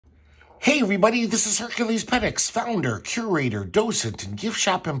Hey everybody, this is herculespetix, founder, curator, docent, and gift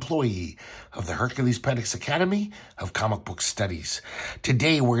shop employee of the herculespetix Academy of Comic Book Studies.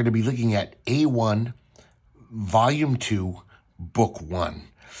 Today we're going to be looking at A1, Volume 2, Book 1.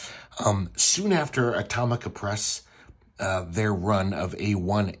 Soon after Atomica Press, their run of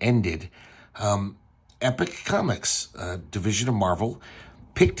A1 ended, Epic Comics, division of Marvel,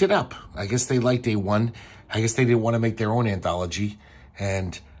 picked it up. I guess they liked A1. I guess they didn't want to make their own anthology,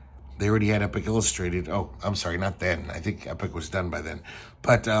 and they already had Epic Illustrated. Oh, I'm sorry, not then. I think Epic was done by then.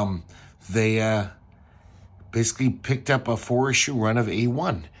 But they basically picked up a 4-issue run of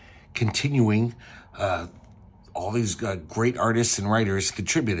A1, continuing all these great artists and writers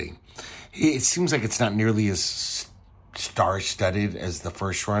contributing. It seems like it's not nearly as star-studded as the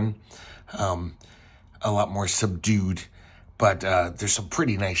first run. A lot more subdued. But there's some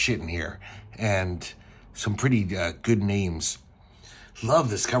pretty nice shit in here. And some pretty good names.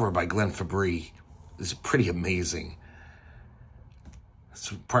 Love this cover by Glenn Fabry. It's pretty amazing.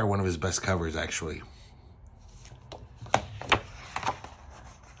 It's probably one of his best covers, actually.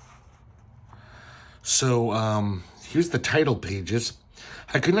 So, here's the title pages.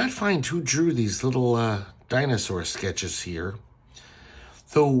 I could not find who drew these little dinosaur sketches here.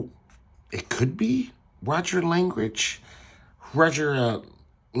 Though, it could be Roger Langridge. Roger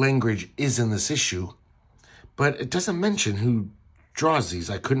Langridge is in this issue. But it doesn't mention who draws these.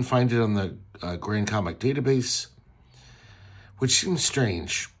 I couldn't find it on the Grand Comic database, which seems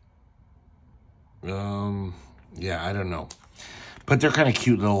strange. Yeah, I don't know. But they're kind of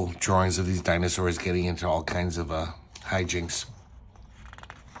cute little drawings of these dinosaurs getting into all kinds of hijinks.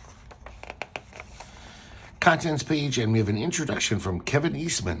 Contents page, and we have an introduction from Kevin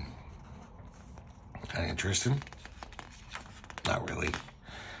Eastman. Kind of interesting. Not really.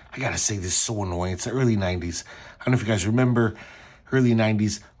 I gotta say, this is so annoying. It's the early 90s. I don't know if you guys remember, early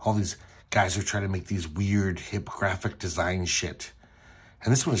 90s, all these guys were trying to make these weird, hip graphic design shit.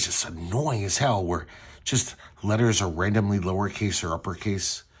 And this one is just annoying as hell, where just letters are randomly lowercase or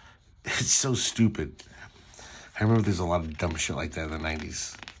uppercase. It's so stupid. I remember there's a lot of dumb shit like that in the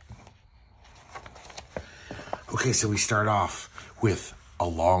 90s. Okay, so we start off with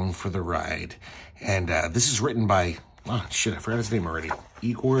Along for the Ride. And this is written by, oh shit, I forgot his name already.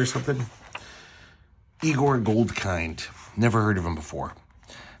 Igor or something? Igor Goldkind. Never heard of him before.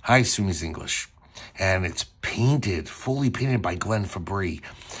 I assume he's English. And it's painted, fully painted by Glenn Fabry.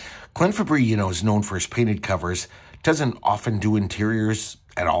 Glenn Fabry, you know, is known for his painted covers. Doesn't often do interiors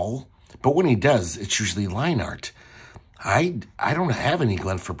at all. But when he does, it's usually line art. I don't have any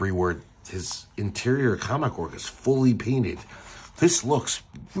Glenn Fabry where his interior comic work is fully painted. This looks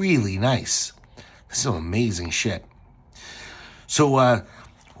really nice. This is some amazing shit. So,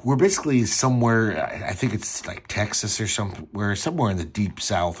 we're basically somewhere, I think it's like Texas or somewhere in the deep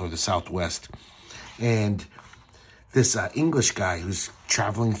south or the southwest. And this English guy who's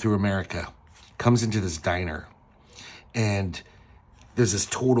traveling through America comes into this diner. And there's this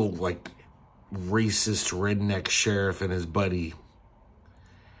total, like, racist redneck sheriff and his buddy.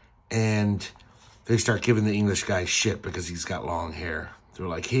 And they start giving the English guy shit because he's got long hair. They're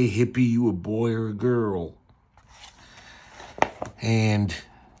like, hey, hippie, you a boy or a girl? And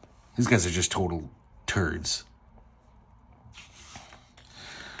these guys are just total turds.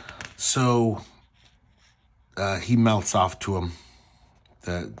 So he mouths off to him,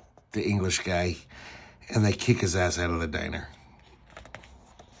 the English guy, and they kick his ass out of the diner.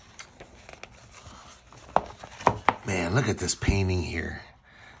 Man, look at this painting here.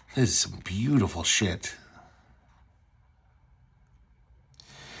 This is some beautiful shit.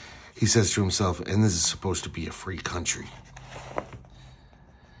 He says to himself, and this is supposed to be a free country.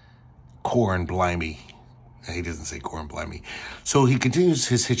 Corn blimey. He doesn't say corn blimey. So he continues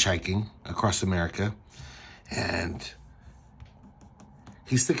his hitchhiking across America, and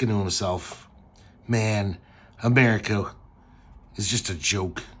he's thinking to himself, man, America is just a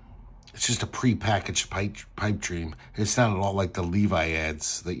joke. It's just a pre-packaged pipe dream. It's not at all like the Levi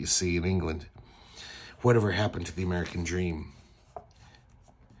ads that you see in England. Whatever happened to the American dream?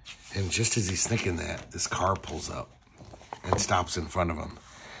 And just as he's thinking that, this car pulls up and stops in front of him.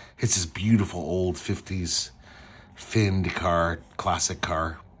 It's this beautiful old 50s finned car, classic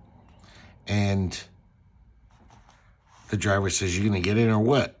car. And the driver says, you gonna get in or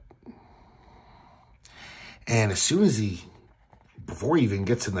what? And as soon as before he even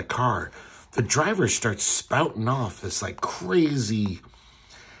gets in the car, the driver starts spouting off this like crazy,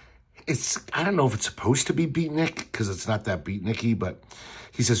 I don't know if it's supposed to be beatnik, because it's not that beatniky, but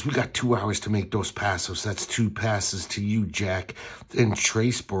he says, we got 2 hours to make dos passos. That's 2 passes to you, Jack. Then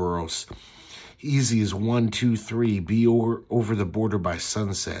tres burros. Easy as 1, 2, 3. Be over the border by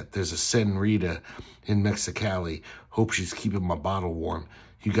sunset. There's a senorita in Mexicali. Hope she's keeping my bottle warm.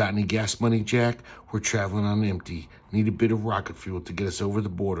 You got any gas money, Jack? We're traveling on empty. Need a bit of rocket fuel to get us over the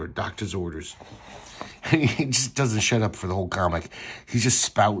border. Doctor's orders. And he just doesn't shut up for the whole comic. He's just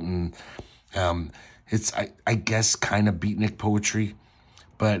spouting. It's, I guess, kind of beatnik poetry,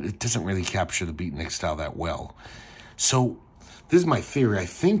 but it doesn't really capture the beatnik style that well. So this is my theory. I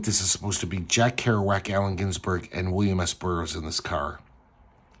think this is supposed to be Jack Kerouac, Allen Ginsberg, and William S. Burroughs in this car.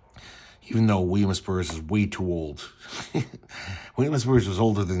 Even though William S. Burroughs is way too old. William S. Burroughs was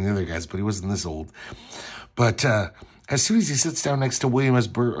older than the other guys, but he wasn't this old. But as soon as he sits down next to William S.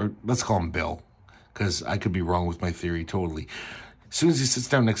 Burroughs, or let's call him Bill, because I could be wrong with my theory totally. As soon as he sits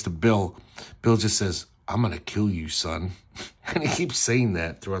down next to Bill, Bill just says, "I'm going to kill you, son." And he keeps saying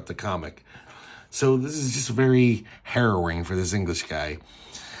that throughout the comic. So this is just very harrowing for this English guy.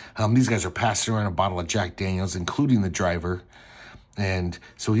 These guys are passing around a bottle of Jack Daniels, including the driver. And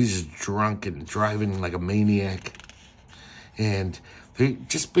so he's just drunk and driving like a maniac. And they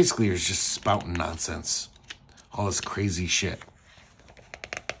just basically are just spouting nonsense. All this crazy shit.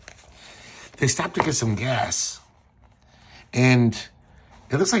 They stop to get some gas. And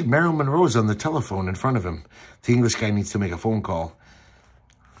it looks like Marilyn Monroe's on the telephone in front of him. The English guy needs to make a phone call.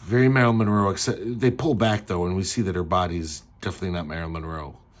 Very Marilyn Monroe, except they pull back, though, and we see that her body is definitely not Marilyn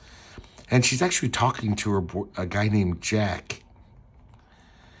Monroe. And she's actually talking to a guy named Jack.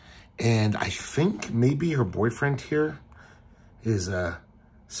 And I think maybe her boyfriend here is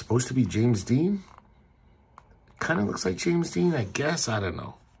supposed to be James Dean. Kind of looks like James Dean, I guess. I don't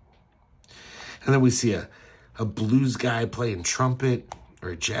know. And then we see a blues guy playing trumpet, or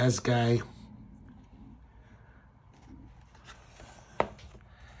a jazz guy.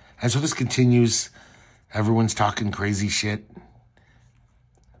 And so this continues. Everyone's talking crazy shit.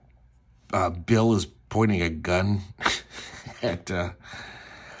 Bill is pointing a gun at the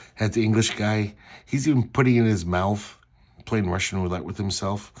English guy. He's even putting it in his mouth, playing Russian roulette with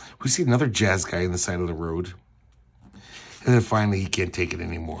himself. We see another jazz guy on the side of the road. And then finally, he can't take it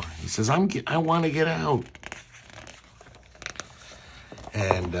anymore. He says, I want to get out.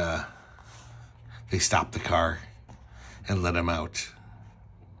 And they stop the car and let him out.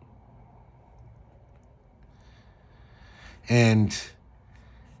 And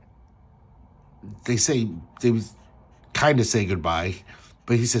they kind of say goodbye,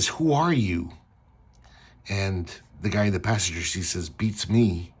 but he says, "Who are you?" And the guy in the passenger seat says, "Beats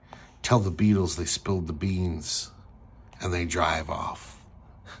me. Tell the Beatles they spilled the beans." And they drive off.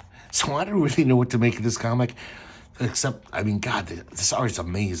 So I don't really know what to make of this comic, except, I mean, God, this art is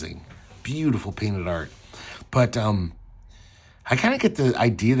amazing. Beautiful painted art. But I kind of get the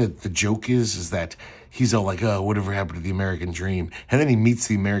idea that the joke is that he's all like, "Oh, whatever happened to the American dream?" And then he meets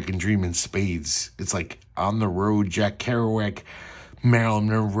the American dream in spades. It's like On the Road, Jack Kerouac, Marilyn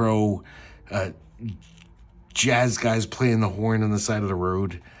Monroe, jazz guys playing the horn on the side of the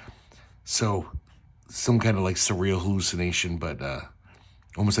road. So some kind of like surreal hallucination, but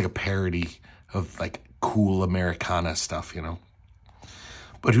almost like a parody of like cool Americana stuff, you know?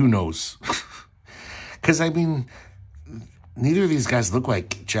 But who knows? Because, I mean, neither of these guys look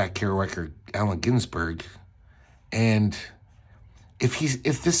like Jack Kerouac or Allen Ginsberg. And if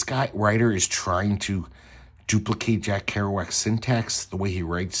this writer is trying to duplicate Jack Kerouac's syntax, the way he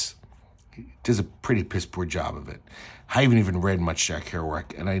writes, he does a pretty piss poor job of it. I haven't even read much Jack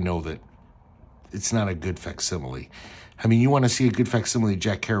Kerouac, and I know that it's not a good facsimile. I mean, you want to see a good facsimile of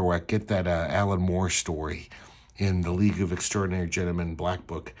Jack Kerouac, get that Alan Moore story in The League of Extraordinary Gentlemen Black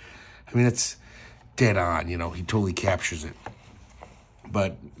Book. I mean, it's dead on, you know. He totally captures it.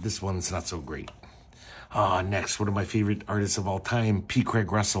 But this one's not so great. Next, one of my favorite artists of all time, P.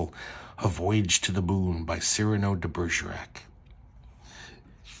 Craig Russell, A Voyage to the Moon by Cyrano de Bergerac.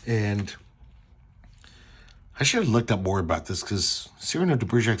 And I should have looked up more about this because Cyrano de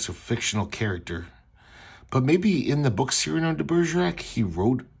Bergerac's a fictional character. But maybe in the book Cyrano de Bergerac, he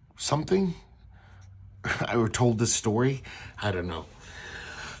wrote something? Or told this story? I don't know.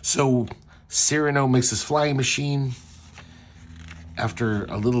 So Cyrano makes this flying machine. After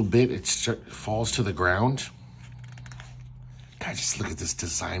a little bit, it falls to the ground. God, just look at this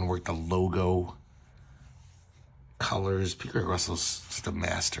design work, the logo, colors. P. Craig Russell's just a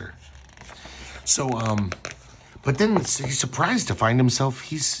master. So, but then he's surprised to find himself,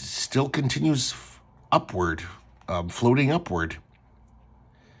 he still continues upward, floating upward.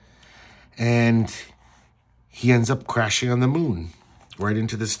 And he ends up crashing on the moon, right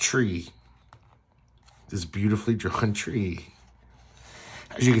into this tree. This beautifully drawn tree.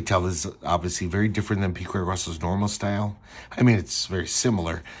 As you can tell, this is obviously very different than P. Craig Russell's normal style. I mean, it's very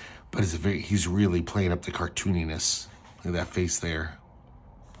similar, But he's really playing up the cartooniness. Look at that face there.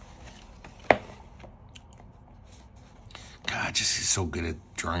 God, just he's so good at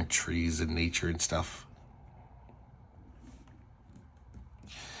drawing trees and nature and stuff.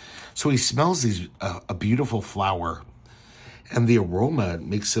 So he smells a beautiful flower, and the aroma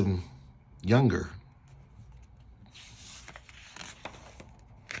makes him younger.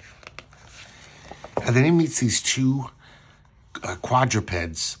 And then he meets these two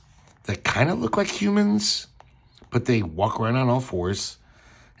quadrupeds that kind of look like humans, but they walk around on all fours.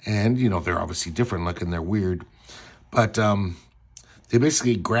 And, you know, they're obviously different looking. They're weird. But they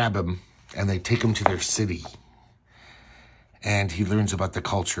basically grab him and they take him to their city. And he learns about the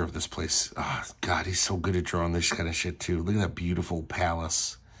culture of this place. Oh, God, he's so good at drawing this kind of shit, too. Look at that beautiful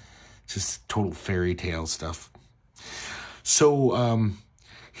palace. Just total fairy tale stuff. So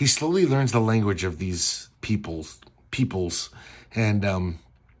he slowly learns the language of these peoples. And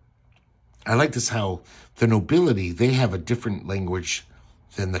I like this how the nobility, they have a different language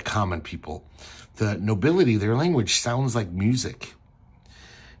than the common people. The nobility, their language sounds like music.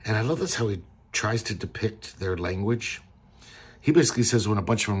 And I love this how he tries to depict their language. He basically says when a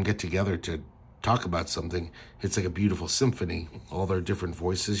bunch of them get together to talk about something, it's like a beautiful symphony, all their different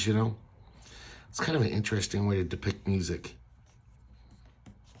voices, you know? It's kind of an interesting way to depict music.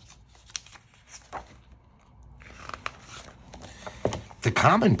 The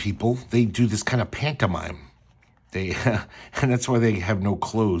common people, they do this kind of pantomime. And that's why they have no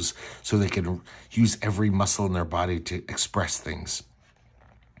clothes, so they can use every muscle in their body to express things.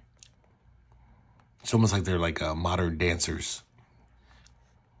 It's almost like they're like modern dancers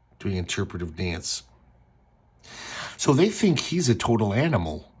doing interpretive dance. So they think he's a total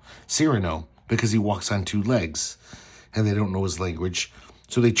animal, Cyrano, because he walks on two legs, and they don't know his language.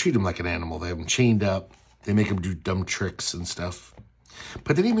 So they treat him like an animal. They have him chained up. They make him do dumb tricks and stuff.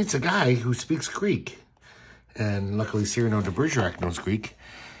 But then he meets a guy who speaks Greek. And luckily Cyrano de Bergerac knows Greek.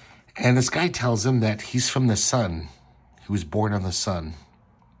 And this guy tells him that he's from the sun. He was born on the sun.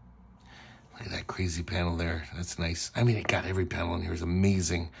 Look at that crazy panel there. That's nice. I mean, every panel in here is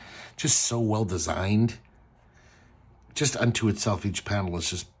amazing. Just so well designed. Just unto itself, each panel is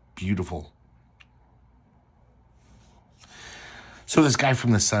just beautiful. So this guy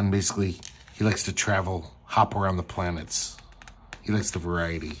from the sun, basically, he likes to travel, hop around the planets. He likes the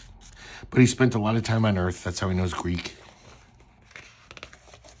variety. But he spent a lot of time on Earth. That's how he knows Greek.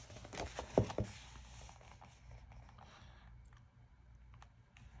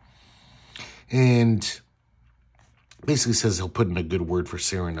 And basically says he'll put in a good word for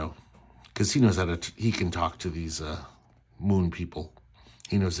Cyrano. Because he knows he can talk to these moon people.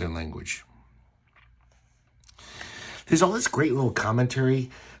 He knows their language. There's all this great little commentary.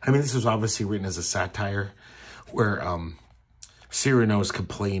 I mean, this was obviously written as a satire. Where Cyrano is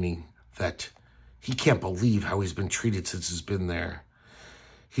complaining that he can't believe how he's been treated since he's been there.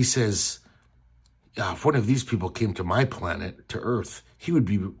 He says, if one of these people came to my planet, to Earth, he would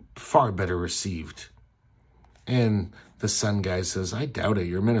be far better received. And the sun guy says, I doubt it.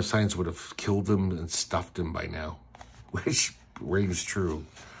 Your men of science would have killed him and stuffed him by now. Which rings true.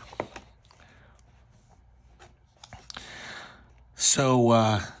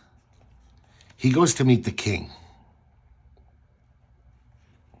 So he goes to meet the king.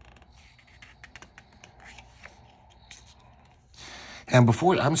 And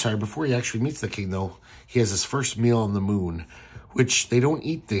before he actually meets the king, though, he has his first meal on the moon, which they don't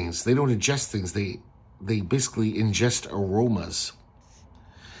eat things. They don't ingest things. They basically ingest aromas.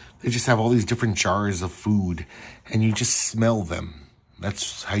 They just have all these different jars of food, and you just smell them.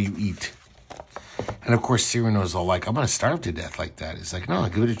 That's how you eat. And, of course, Cyrano's all like, I'm going to starve to death like that. He's like, no,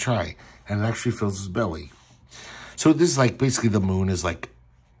 give it a try. And it actually fills his belly. So this is like, basically the moon is like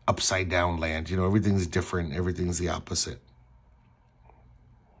upside down land. You know, everything's different. Everything's the opposite.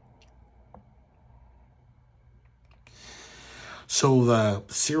 So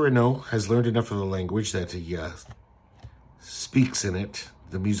Cyrano has learned enough of the language that he speaks in it,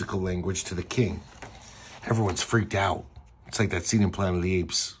 the musical language, to the king. Everyone's freaked out. It's like that scene in Planet of the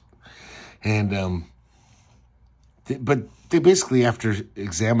Apes. And, but they basically, after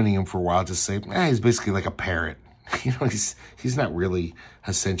examining him for a while, just say, he's basically like a parrot. You know, he's not really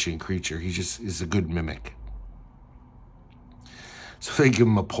a sentient creature. He just is a good mimic. So they give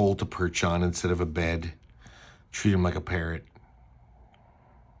him a pole to perch on instead of a bed. Treat him like a parrot.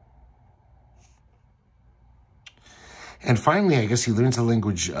 And finally, I guess he learns the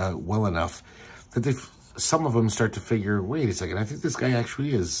language well enough that some of them start to figure, wait a second, I think this guy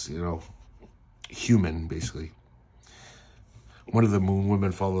actually is, you know, human, basically. One of the moon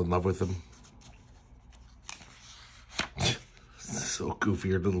women fall in love with him. So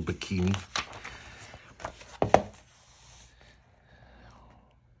goofy, her little bikini.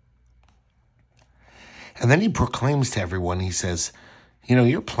 And then he proclaims to everyone, he says, you know,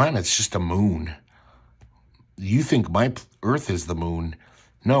 your planet's just a moon. You think my Earth is the moon.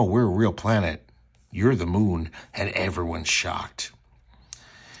 No, we're a real planet. You're the moon. And everyone's shocked.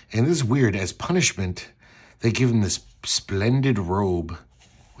 And this is weird. As punishment, they give him this splendid robe,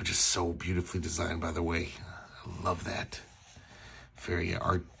 which is so beautifully designed, by the way. I love that. Very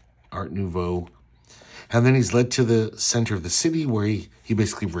Art Nouveau. And then he's led to the center of the city where he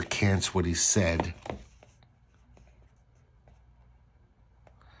basically recants what he said.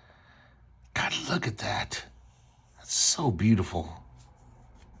 God, look at that. That's so beautiful.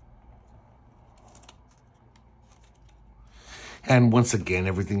 And once again,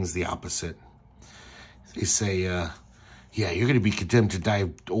 everything's the opposite. They say, yeah, you're going to be condemned to die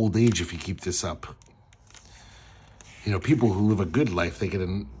of old age if you keep this up. You know, people who live a good life, they get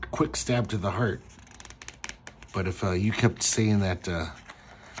a quick stab to the heart. But if you kept saying that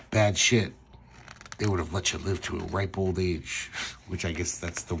bad shit, they would have let you live to a ripe old age, which I guess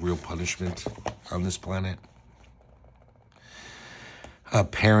that's the real punishment on this planet.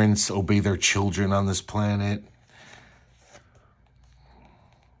 Parents obey their children on this planet.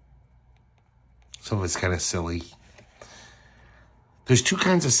 Some of it's kind of silly. There's two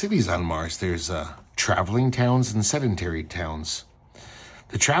kinds of cities on Mars. There's traveling towns and sedentary towns.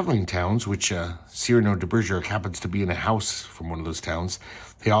 The traveling towns, which Cyrano de Bergerac happens to be in a house from one of those towns,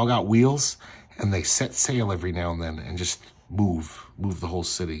 they all got wheels, and they set sail every now and then and just move the whole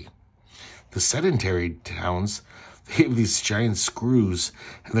city. The sedentary towns, they have these giant screws,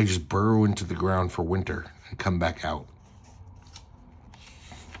 and they just burrow into the ground for winter and come back out.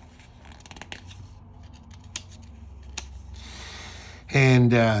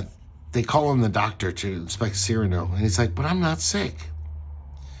 And they call in the doctor to inspect Cyrano. And he's like, but I'm not sick.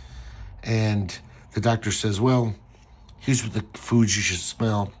 And the doctor says, well, here's what the foods you should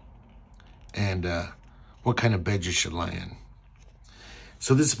smell and what kind of bed you should lie in.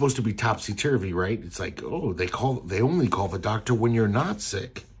 So this is supposed to be topsy-turvy, right? It's like, oh, they only call the doctor when you're not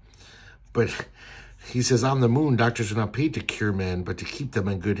sick. But he says, on the moon, doctors are not paid to cure men, but to keep them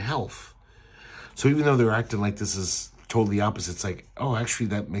in good health. So even though they're acting like this is totally opposite, it's like, oh, actually,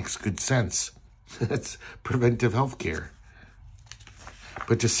 that makes good sense. That's preventive health care.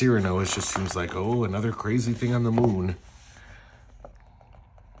 But to Cyrano, it just seems like, oh, another crazy thing on the moon.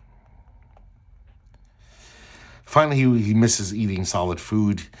 Finally, he misses eating solid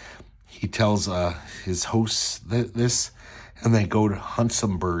food. He tells his hosts this, and they go to hunt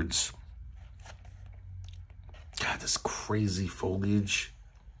some birds. God, this crazy foliage.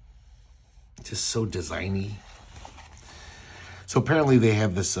 Just so designy. So apparently they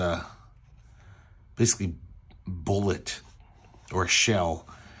have this basically bullet or a shell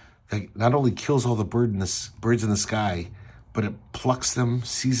that not only kills all the birds in the sky, but it plucks them,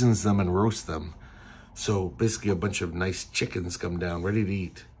 seasons them, and roasts them. So basically a bunch of nice chickens come down ready to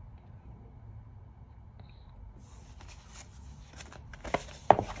eat.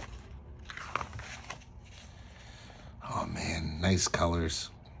 Oh man, nice colors.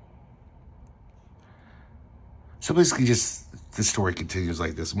 So basically just the story continues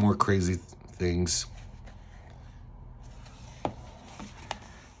like this. More crazy things.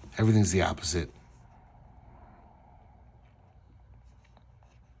 Everything's the opposite.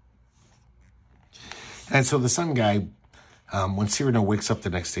 And so the sun guy, when Cyrano wakes up the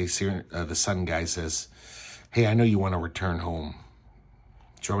next day, the sun guy says, hey, I know you want to return home.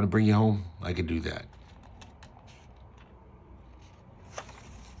 Do you want me to bring you home? I could do that.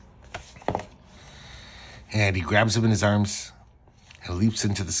 And he grabs him in his arms and leaps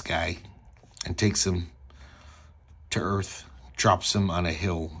into the sky and takes him to Earth, drops him on a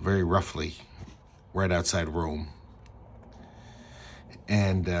hill very roughly, right outside Rome.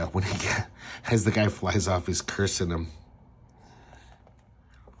 And as the guy flies off, he's cursing him.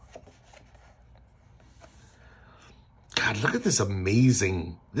 God, look at this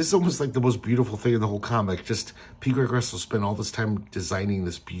amazing. This is almost like the most beautiful thing in the whole comic. Just P. Greg Russell spent all this time designing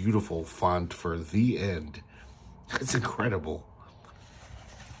this beautiful font for the end. It's incredible.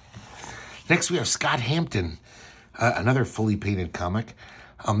 Next, we have Scott Hampton, another fully painted comic.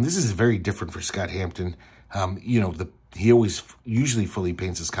 This is very different for Scott Hampton. You know, he usually fully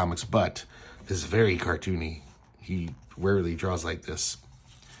paints his comics, but this is very cartoony. He rarely draws like this.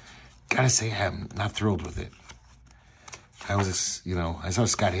 Gotta say, I'm not thrilled with it. I saw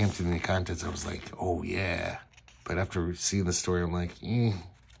Scott Hampton in the contents. I was like, oh yeah. But after seeing the story, I'm like, eh.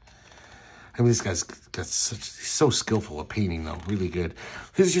 I mean, this guy's he's so skillful at painting, though. Really good.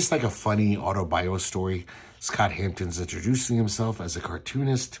 This is just like a funny autobio story. Scott Hampton's introducing himself as a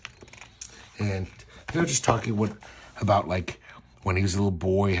cartoonist. And, just talking about, like, when he was a little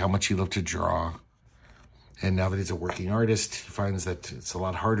boy, how much he loved to draw. And now that he's a working artist, he finds that it's a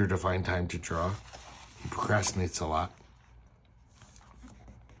lot harder to find time to draw. He procrastinates a lot.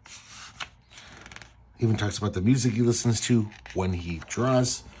 He even talks about the music he listens to when he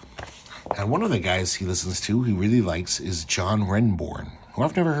draws. And one of the guys he listens to, he really likes, is John Renbourn, who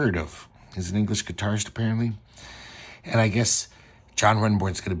I've never heard of. He's an English guitarist, apparently. And I guess John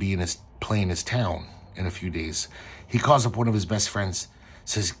Renbourn's going to be playing his town in a few days. He calls up one of his best friends,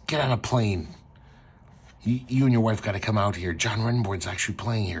 says, "Get on a plane. You and your wife got to come out here. John Renbourn's actually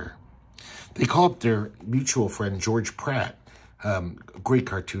playing here." They call up their mutual friend, George Pratt, a great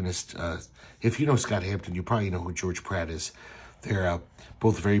cartoonist. If you know Scott Hampton, you probably know who George Pratt is. They're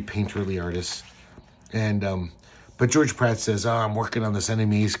both very painterly artists. And but George Pratt says, "Oh, I'm working on this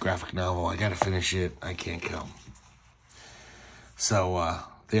Enemies graphic novel. I got to finish it. I can't come." So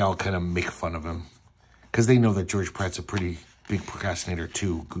they all kind of make fun of him because they know that George Pratt's a pretty big procrastinator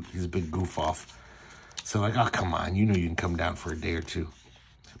too. He's a big goof off. So like, "Oh, come on, you can come down for a day or two."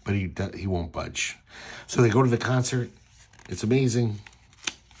 But he won't budge. So they go to the concert. It's amazing.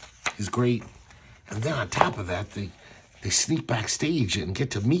 He's great. And then on top of that, they sneak backstage and get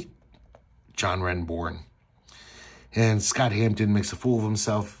to meet John Renbourn. And Scott Hampton makes a fool of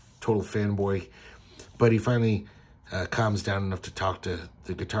himself, total fanboy. But he finally calms down enough to talk to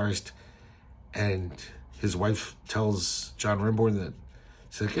the guitarist. And his wife tells John Renbourn that,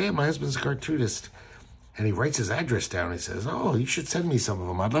 she's like, "Hey, my husband's a cartoonist." And he writes his address down. He says, "Oh, you should send me some of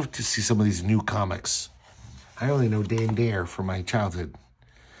them. I'd love to see some of these new comics. I only know Day and Dare from my childhood."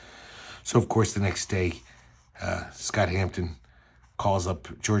 So, of course, the next day, Scott Hampton calls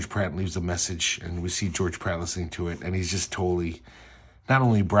up George Pratt and leaves a message. And we see George Pratt listening to it. And he's just totally, not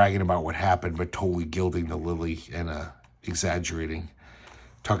only bragging about what happened, but totally gilding the lily and exaggerating.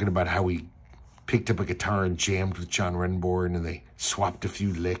 Talking about how he picked up a guitar and jammed with John Renbourn. And they swapped a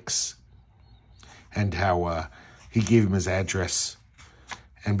few licks. And how he gave him his address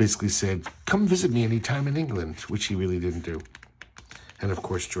and basically said, "Come visit me anytime in England," which he really didn't do. And, of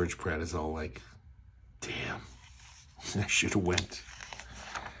course, George Pratt is all like, "Damn, I should have went."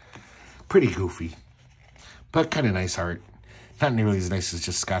 Pretty goofy, but kind of nice art. Not nearly as nice as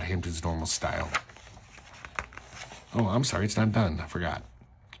just Scott Hampton's normal style. Oh, I'm sorry, it's not done. I forgot.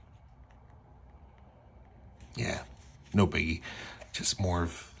 Yeah, no biggie. Just more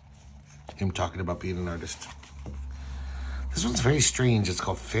of him talking about being an artist. This one's very strange. It's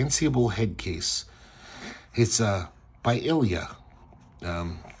called Fanciable Headcase. It's by Ilya,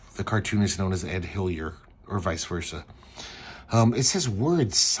 the cartoonist known as Ed Hillier, or vice versa. It says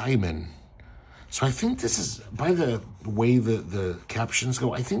word Simon. So I think this is, by the way the captions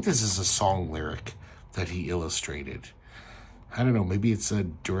go, I think this is a song lyric that he illustrated. I don't know. Maybe it's a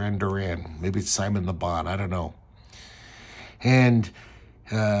Duran Duran. Maybe it's Simon the Bon. I don't know. And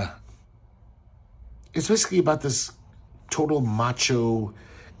it's basically about this total macho,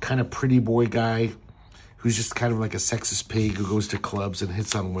 kind of pretty boy guy who's just kind of like a sexist pig who goes to clubs and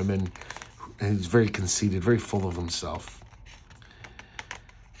hits on women. And he's very conceited, very full of himself.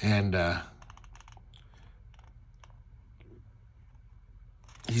 And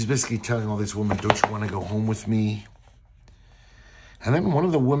he's basically telling all these women, "Don't you want to go home with me?" And then one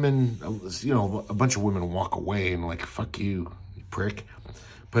of the women, a bunch of women walk away and like, "Fuck you, you prick."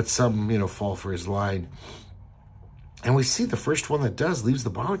 But some, fall for his line. And we see the first one that does leaves the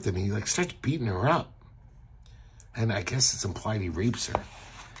bar with him. He like starts beating her up. And I guess it's implied he rapes her.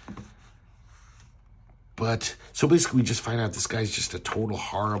 But, so basically we just find out this guy's just a total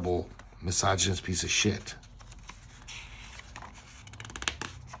horrible, misogynist piece of shit.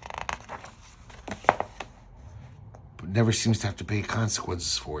 But never seems to have to pay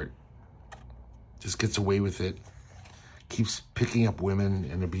consequences for it. Just gets away with it. Keeps picking up women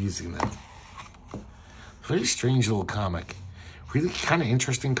and abusing them. Very strange little comic. Really kind of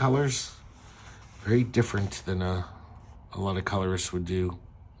interesting colors. Very different than a lot of colorists would do.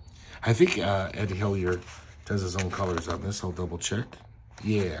 I think Ed Hillier does his own colors on this. I'll double check.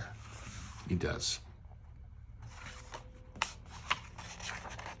 Yeah, he does.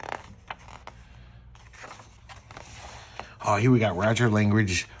 Oh, here we got Roger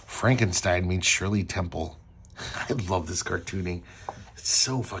Langridge. Frankenstein meets Shirley Temple. I love this cartooning. It's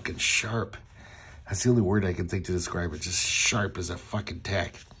so fucking sharp. That's the only word I can think to describe it. Just sharp as a fucking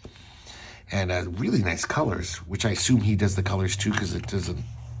tack. And really nice colors, which I assume he does the colors too because it doesn't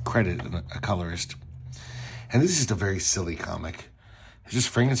credit a colorist. And this is just a very silly comic. It's just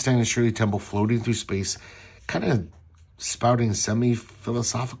Frankenstein and Shirley Temple floating through space, kind of spouting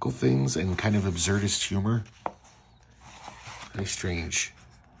semi-philosophical things and kind of absurdist humor. Very strange.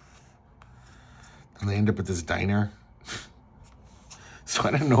 And they end up at this diner. So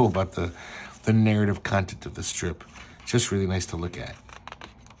I don't know about the narrative content of the strip. It's just really nice to look at.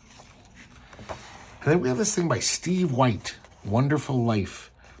 And then we have this thing by Steve White, Wonderful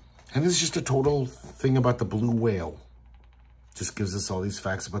Life. And this is just a total thing about the blue whale. Just gives us all these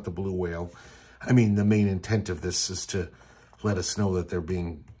facts about the blue whale. I mean, the main intent of this is to let us know that they're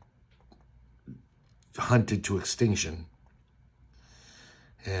being hunted to extinction.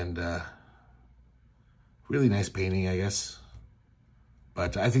 And really nice painting, I guess.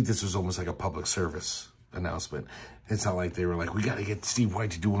 But I think this was almost like a public service announcement. It's not like they were like, we got to get Steve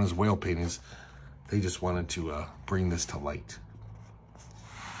White to do one of his whale paintings. They just wanted to bring this to light.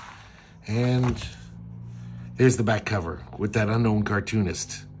 And there's the back cover with that unknown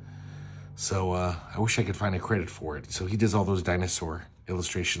cartoonist. So I wish I could find a credit for it. So he does all those dinosaur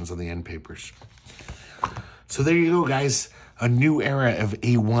illustrations on the end papers. So there you go, guys. A new era of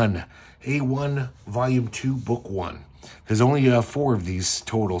A1. A1 Volume 2, Book 1. There's only 4 of these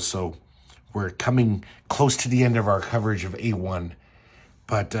total, so we're coming close to the end of our coverage of A1.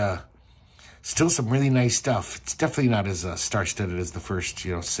 But still some really nice stuff. It's definitely not as star-studded as the first,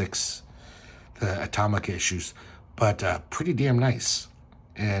 6 Atomic issues, but pretty damn nice.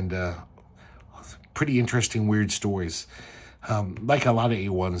 And pretty interesting, weird stories. Like a lot of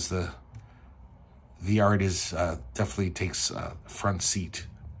A1s, the art is definitely takes front seat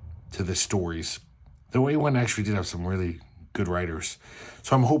to the stories. Though A1 actually did have some really good writers.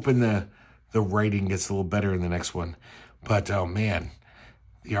 So I'm hoping the writing gets a little better in the next one. But, oh man,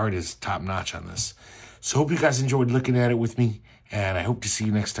 the art is top-notch on this. So hope you guys enjoyed looking at it with me. And I hope to see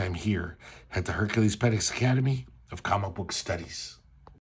you next time here at the Herculespetix Academy of Comic Book Studies.